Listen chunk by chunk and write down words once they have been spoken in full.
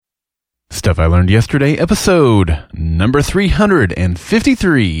Stuff I Learned Yesterday, episode number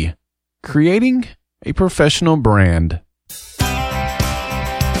 353, Creating a Professional Brand.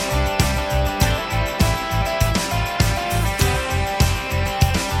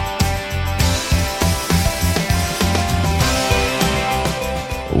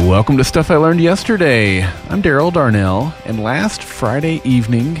 Welcome to Stuff I Learned Yesterday. I'm Daryl Darnell, and last Friday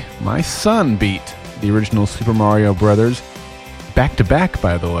evening, my son beat the original Super Mario Brothers, back-to-back,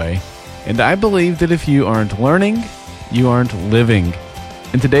 by the way. And I believe that if you aren't learning, you aren't living.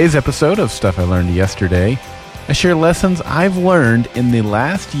 In today's episode of Stuff I Learned Yesterday, I share lessons I've learned in the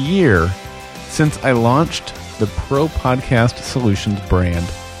last year since I launched the Pro Podcast Solutions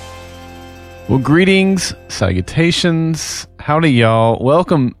brand. Well, greetings, salutations, howdy y'all.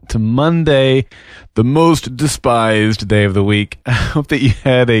 Welcome to Monday, the most despised day of the week. I hope that you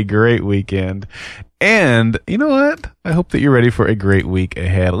had a great weekend. And you know what? I hope that you're ready for a great week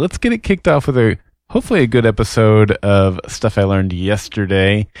ahead. Let's get it kicked off with hopefully a good episode of Stuff I Learned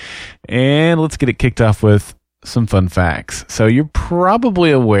Yesterday. And let's get it kicked off with some fun facts. So you're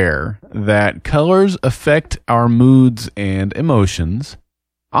probably aware that colors affect our moods and emotions,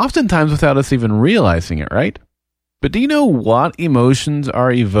 oftentimes without us even realizing it, right? But do you know what emotions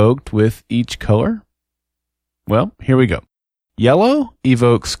are evoked with each color? Well, here we go. Yellow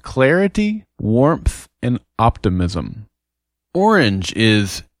evokes clarity, warmth, and optimism. Orange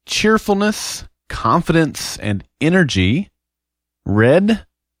is cheerfulness, confidence, and energy. Red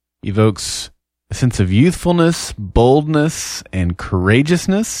evokes a sense of youthfulness, boldness, and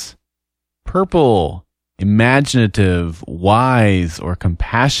courageousness. Purple, imaginative, wise, or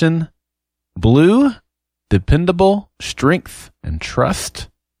compassion. Blue, dependable, strength, and trust.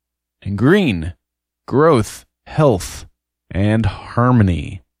 And green, growth, health, and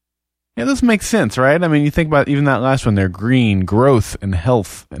harmony. Yeah, this makes sense, right? I mean, you think about even that last one there, green, growth, and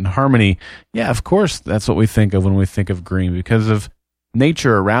health, and harmony. Yeah, of course, that's what we think of when we think of green, because of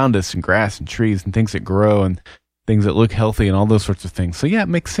nature around us, and grass, and trees, and things that grow, and things that look healthy, and all those sorts of things. So yeah, it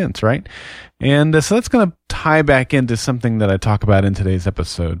makes sense, right? And so that's going to tie back into something that I talk about in today's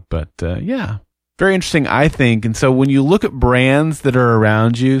episode. But yeah, very interesting, I think. And so when you look at brands that are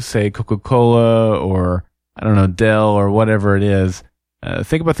around you, say Coca-Cola or I don't know, Dell or whatever it is,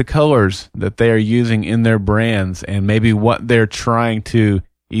 think about the colors that they are using in their brands and maybe what they're trying to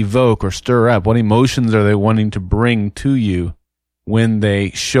evoke or stir up. What emotions are they wanting to bring to you when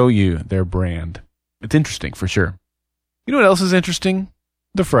they show you their brand? It's interesting for sure. You know what else is interesting?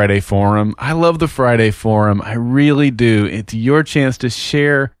 The Friday Forum. I love the Friday Forum. I really do. It's your chance to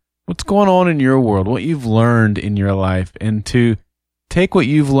share what's going on in your world, what you've learned in your life, and to take what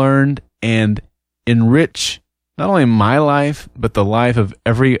you've learned and enrich not only my life, but the life of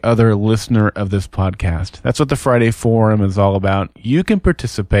every other listener of this podcast. That's what the Friday Forum is all about. You can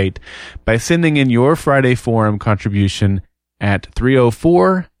participate by sending in your Friday Forum contribution at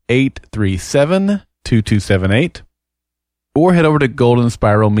 304-837-2278 or head over to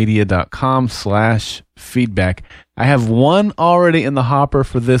goldenspiralmedia.com/feedback. I have one already in the hopper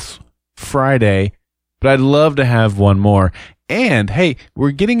for this Friday, but I'd love to have one more. And hey,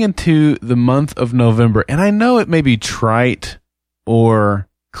 we're getting into the month of November, and I know it may be trite or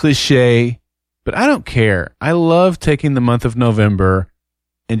cliche, but I don't care. I love taking the month of November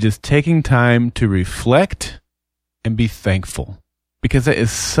and just taking time to reflect and be thankful, because that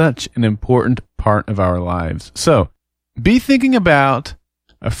is such an important part of our lives. So be thinking about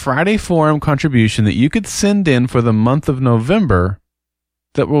a Friday Forum contribution that you could send in for the month of November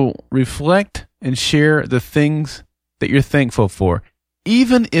that will reflect and share the things that you're thankful for,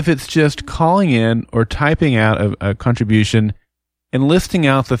 even if it's just calling in or typing out a contribution and listing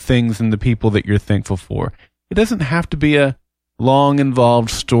out the things and the people that you're thankful for. It doesn't have to be a long, involved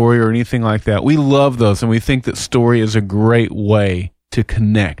story or anything like that. We love those, and we think that story is a great way to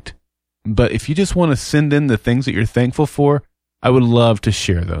connect. But if you just want to send in the things that you're thankful for, I would love to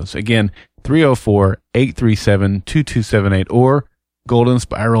share those. Again, 304-837-2278 or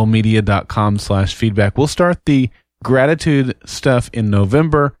goldenspiralmedia.com/feedback. We'll start the gratitude stuff in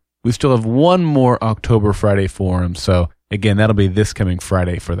November. We still have one more October Friday Forum. So again, that'll be this coming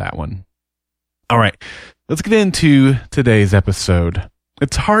Friday for that one. All right, let's get into today's episode.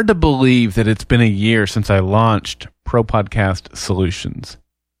 It's hard to believe that it's been a year since I launched Pro Podcast Solutions.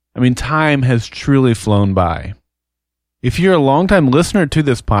 I mean, time has truly flown by. If you're a longtime listener to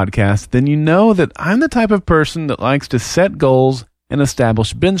this podcast, then you know that I'm the type of person that likes to set goals and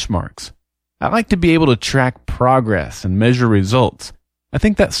establish benchmarks. I like to be able to track progress and measure results. I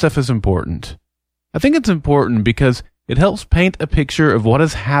think that stuff is important. I think it's important because it helps paint a picture of what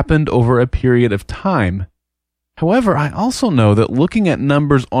has happened over a period of time. However, I also know that looking at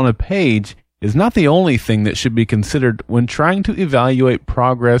numbers on a page is not the only thing that should be considered when trying to evaluate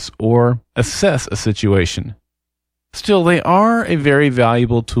progress or assess a situation. Still, they are a very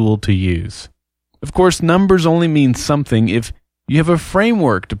valuable tool to use. Of course, numbers only mean something if you have a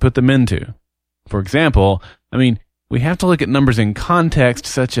framework to put them into. For example, we have to look at numbers in context,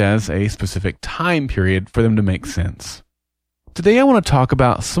 such as a specific time period, for them to make sense. Today I want to talk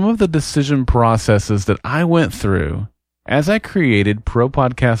about some of the decision processes that I went through as I created Pro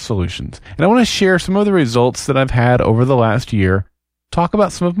Podcast Solutions. And I want to share some of the results that I've had over the last year, talk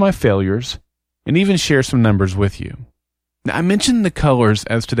about some of my failures, and even share some numbers with you. Now, I mentioned the colors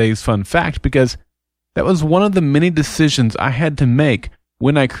as today's fun fact because that was one of the many decisions I had to make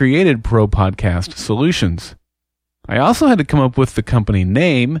when I created Pro Podcast Solutions. I also had to come up with the company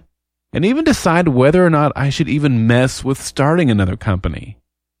name and even decide whether or not I should even mess with starting another company.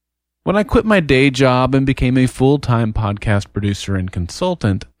 When I quit my day job and became a full-time podcast producer and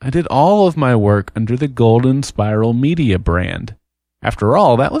consultant, I did all of my work under the Golden Spiral Media brand. After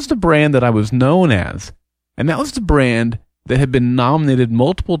all, that was the brand that I was known as, and that was the brand that had been nominated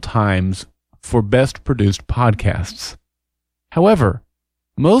multiple times for Best Produced Podcasts. However,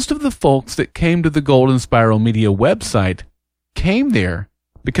 most of the folks that came to the Golden Spiral Media website came there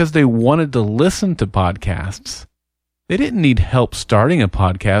because they wanted to listen to podcasts. They didn't need help starting a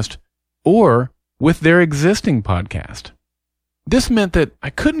podcast or with their existing podcast. This meant that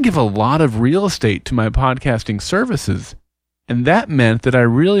I couldn't give a lot of real estate to my podcasting services, and that meant that I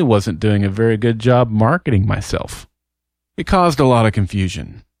really wasn't doing a very good job marketing myself. It caused a lot of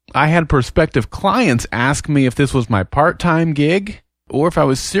confusion. I had prospective clients ask me if this was my part-time gig or if I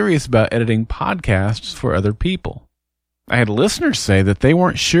was serious about editing podcasts for other people. I had listeners say that they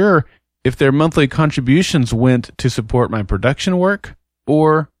weren't sure if their monthly contributions went to support my production work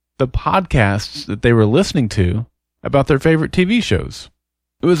or the podcasts that they were listening to about their favorite TV shows.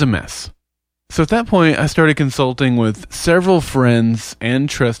 It was a mess. So at that point, I started consulting with several friends and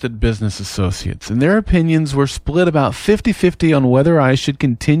trusted business associates, and their opinions were split about 50-50 on whether I should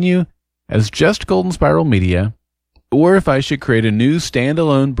continue as just Golden Spiral Media or if I should create a new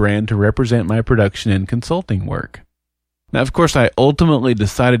standalone brand to represent my production and consulting work. Now, of course, I ultimately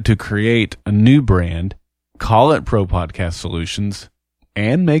decided to create a new brand, call it Pro Podcast Solutions,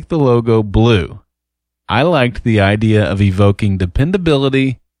 and make the logo blue. I liked the idea of evoking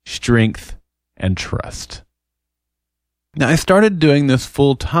dependability, strength, and trust. Now, I started doing this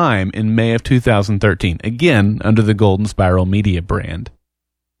full time in May of 2013, again under the Golden Spiral Media brand.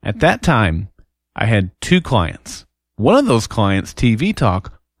 At that time, I had 2 clients. One of those clients, TV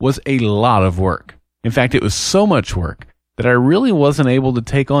Talk, was a lot of work. In fact, it was so much work that I really wasn't able to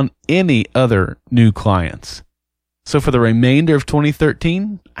take on any other new clients. So for the remainder of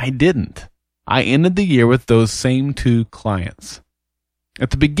 2013, I didn't. I ended the year with those same 2 clients. At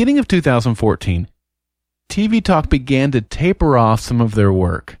the beginning of 2014, TV Talk began to taper off some of their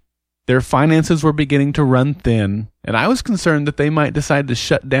work. Their finances were beginning to run thin, and I was concerned that they might decide to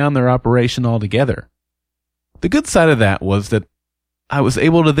shut down their operation altogether. The good side of that was that I was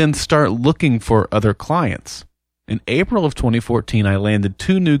able to then start looking for other clients. In April of 2014, I landed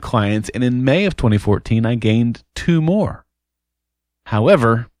 2 new clients, and in May of 2014, I gained 2 more.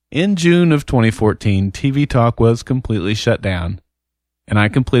 However, in June of 2014, TV Talk was completely shut down, and I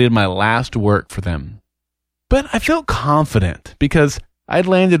completed my last work for them. But I felt confident because I'd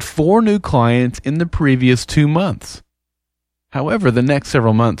landed 4 new clients in the previous 2 months. However, the next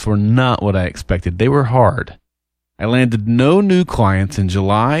several months were not what I expected. They were hard. I landed no new clients in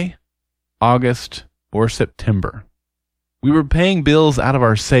July, August, or September. We were paying bills out of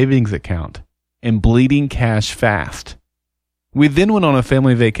our savings account and bleeding cash fast. We then went on a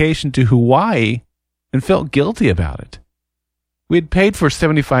family vacation to Hawaii and felt guilty about it. We had paid for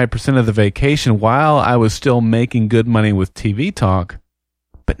 75% of the vacation while I was still making good money with TV Talk,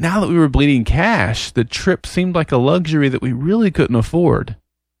 but now that we were bleeding cash, the trip seemed like a luxury that we really couldn't afford.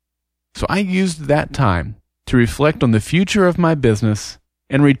 So I used that time to reflect on the future of my business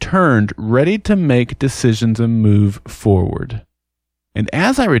and returned ready to make decisions and move forward. And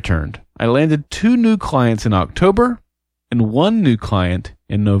as I returned, I landed 2 new clients in October and 1 new client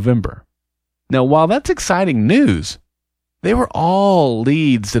in November. Now, while that's exciting news, they were all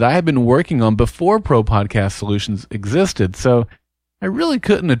leads that I had been working on before Pro Podcast Solutions existed, so I really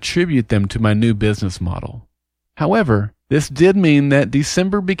couldn't attribute them to my new business model. However, this did mean that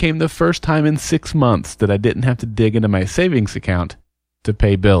December became the first time in 6 months that I didn't have to dig into my savings account to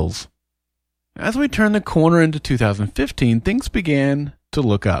pay bills. As we turned the corner into 2015, things began to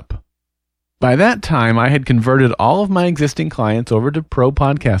look up. By that time, I had converted all of my existing clients over to Pro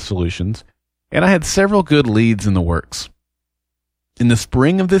Podcast Solutions, and I had several good leads in the works. In the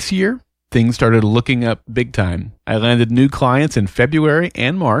spring of this year, things started looking up big time. I landed new clients in February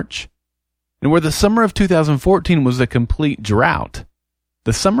and March, and where the summer of 2014 was a complete drought,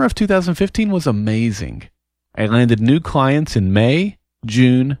 the summer of 2015 was amazing. I landed new clients in May,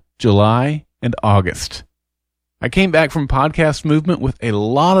 June, July, and August. I came back from Podcast Movement with a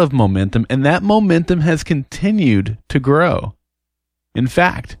lot of momentum, and that momentum has continued to grow. In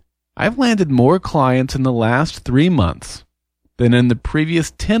fact, I've landed more clients in the last 3 months than in the previous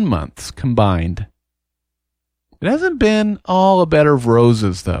 10 months combined. It hasn't been all a bed of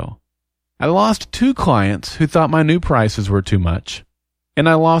roses, though. I lost 2 clients who thought my new prices were too much, and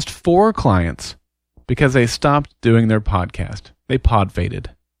I lost 4 clients because they stopped doing their podcast. They pod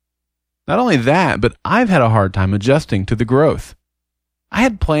faded. Not only that, but I've had a hard time adjusting to the growth. I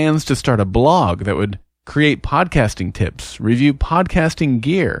had plans to start a blog that would create podcasting tips, review podcasting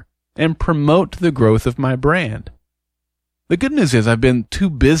gear, and promote the growth of my brand. The good news is I've been too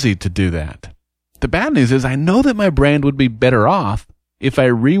busy to do that. The bad news is I know that my brand would be better off if I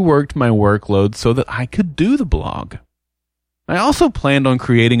reworked my workload so that I could do the blog. I also planned on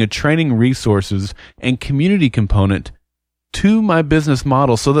creating a training resources and community component to my business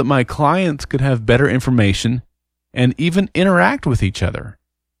model so that my clients could have better information and even interact with each other.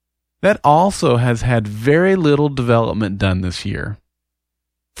 That also has had very little development done this year.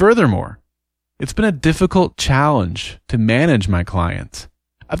 Furthermore, it's been a difficult challenge to manage my clients.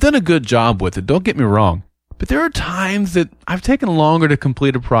 I've done a good job with it, don't get me wrong, but there are times that I've taken longer to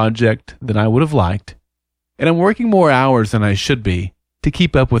complete a project than I would have liked, and I'm working more hours than I should be to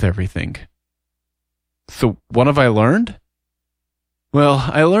keep up with everything. So what have I learned? Well,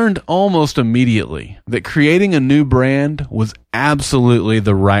 I learned almost immediately that creating a new brand was absolutely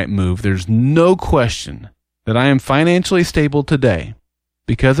the right move. There's no question that I am financially stable today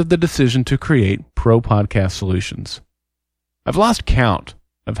because of the decision to create Pro Podcast Solutions. I've lost count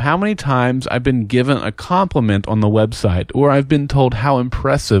of how many times I've been given a compliment on the website or I've been told how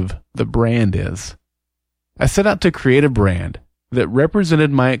impressive the brand is. I set out to create a brand that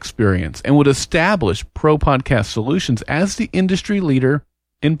represented my experience and would establish Pro Podcast Solutions as the industry leader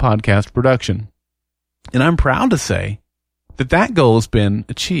in podcast production. And I'm proud to say that that goal has been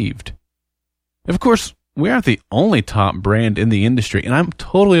achieved. Of course, we aren't the only top brand in the industry, and I'm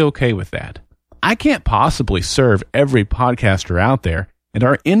totally okay with that. I can't possibly serve every podcaster out there, and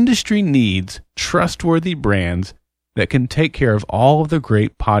our industry needs trustworthy brands that can take care of all of the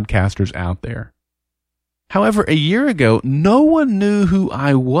great podcasters out there. However, a year ago, no one knew who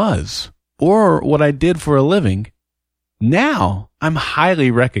I was or what I did for a living. Now, I'm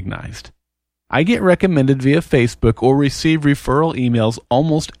highly recognized. I get recommended via Facebook or receive referral emails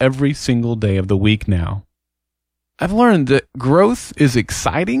almost every single day of the week now. I've learned that growth is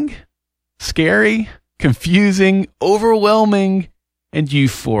exciting, scary, confusing, overwhelming, and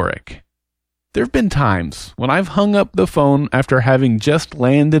euphoric. There have been times when I've hung up the phone after having just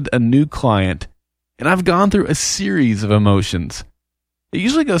landed a new client, and I've gone through a series of emotions. It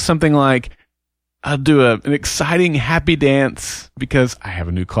usually goes something like, I'll do an exciting happy dance because I have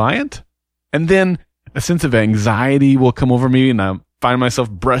a new client, and then a sense of anxiety will come over me, and I find myself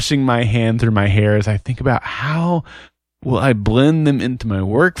brushing my hand through my hair as I think about how will I blend them into my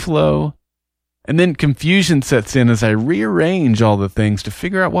workflow. And then confusion sets in as I rearrange all the things to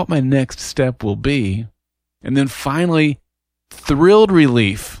figure out what my next step will be. And then finally, thrilled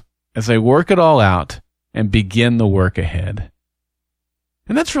relief as I work it all out and begin the work ahead.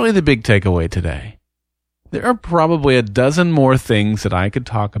 And that's really the big takeaway today. There are probably a dozen more things that I could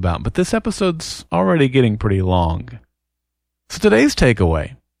talk about, but this episode's already getting pretty long. So today's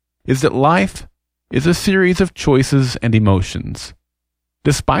takeaway is that life is a series of choices and emotions.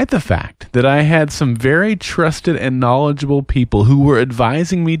 Despite the fact that I had some very trusted and knowledgeable people who were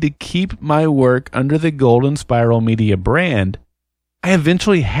advising me to keep my work under the Golden Spiral Media brand, I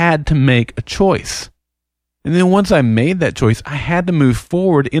eventually had to make a choice. And then once I made that choice, I had to move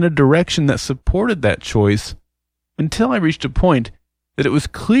forward in a direction that supported that choice until I reached a point that it was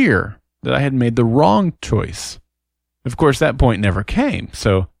clear that I had made the wrong choice. Of course, that point never came,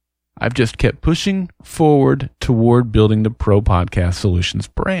 so I've just kept pushing forward toward building the Pro Podcast Solutions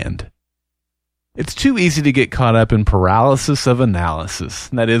brand. It's too easy to get caught up in paralysis of analysis.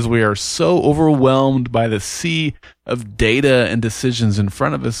 That is, we are so overwhelmed by the sea of data and decisions in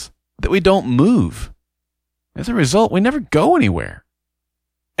front of us that we don't move. As a result, we never go anywhere.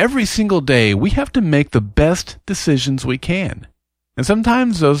 Every single day, we have to make the best decisions we can. And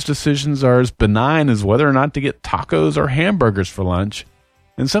sometimes those decisions are as benign as whether or not to get tacos or hamburgers for lunch.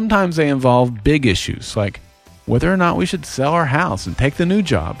 And sometimes they involve big issues like whether or not we should sell our house and take the new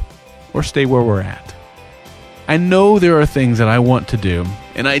job, or stay where we're at. I know there are things that I want to do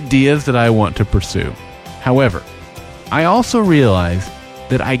and ideas that I want to pursue. However, I also realize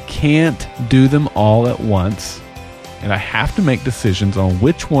that I can't do them all at once, and I have to make decisions on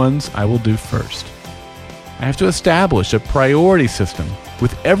which ones I will do first. I have to establish a priority system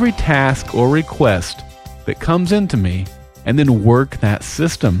with every task or request that comes into me and then work that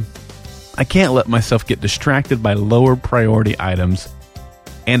system. I can't let myself get distracted by lower priority items,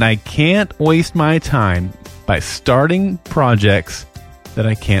 and I can't waste my time by starting projects that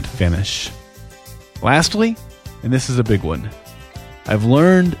I can't finish. Lastly, and this is a big one, I've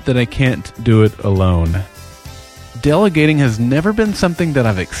learned that I can't do it alone. Delegating has never been something that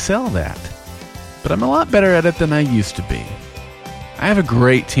I've excelled at, but I'm a lot better at it than I used to be. I have a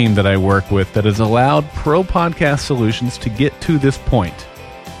great team that I work with that has allowed Pro Podcast Solutions to get to this point.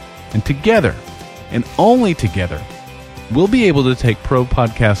 And together, and only together, we'll be able to take Pro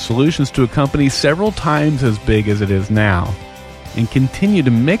Podcast Solutions to a company several times as big as it is now, and continue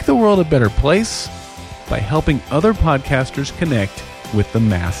to make the world a better place by helping other podcasters connect with the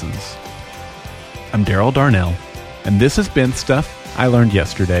masses. I'm Daryl Darnell, and this has been Stuff I Learned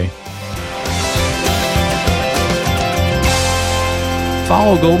Yesterday.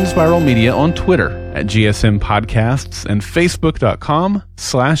 Follow Golden Spiral Media on Twitter at GSM Podcasts and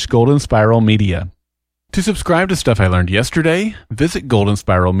Facebook.com/Golden Spiral Media. To subscribe to Stuff I Learned Yesterday, visit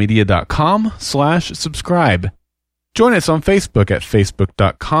goldenspiralmedia.com/subscribe. Join us on Facebook at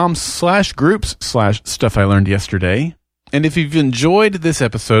facebook.com/groups/Stuff I Learned Yesterday. And if you've enjoyed this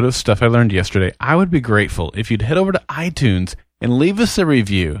episode of Stuff I Learned Yesterday, I would be grateful if you'd head over to iTunes and leave us a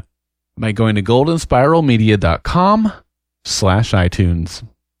review by going to goldenspiralmedia.com/iTunes.